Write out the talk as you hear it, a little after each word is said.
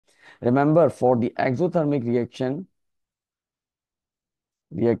Remember, for the exothermic reaction,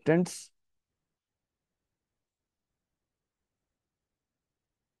 reactants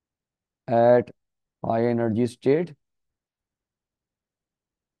at high energy state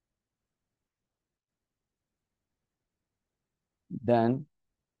than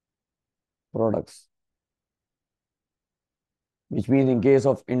products, which means in case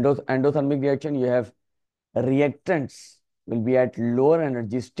of endothermic reaction, you have reactants will be at lower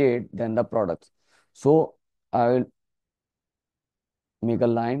energy state than the products. So I will make a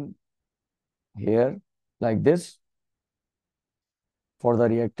line here like this for the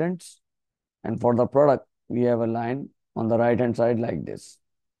reactants, and for the product we have a line on the right hand side like this.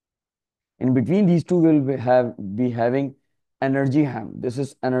 In between these two will be having energy hump. This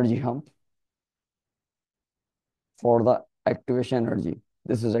is energy hump for the activation energy.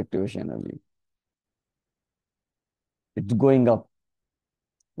 This is activation energy. It's going up.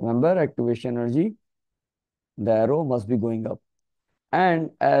 Remember, activation energy, the arrow must be going up.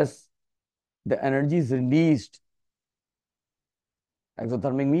 And as the energy is released,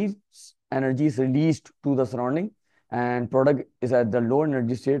 exothermic means energy is released to the surrounding, and product is at the low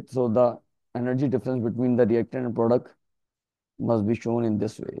energy state. So the energy difference between the reactant and product must be shown in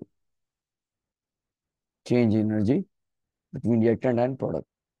this way. Change in energy between reactant and product.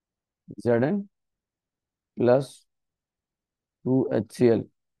 Zn plus 2HCl,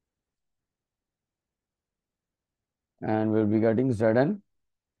 and we'll be getting Zn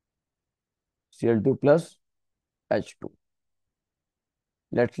Cl2 plus H2.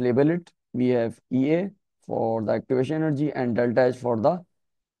 Let's label it. We have EA for the activation energy and delta H for the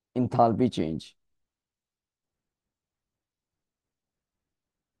enthalpy change.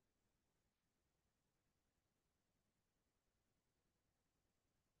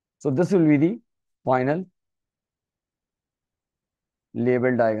 So this will be the final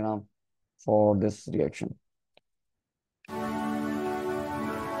label diagram for this reaction.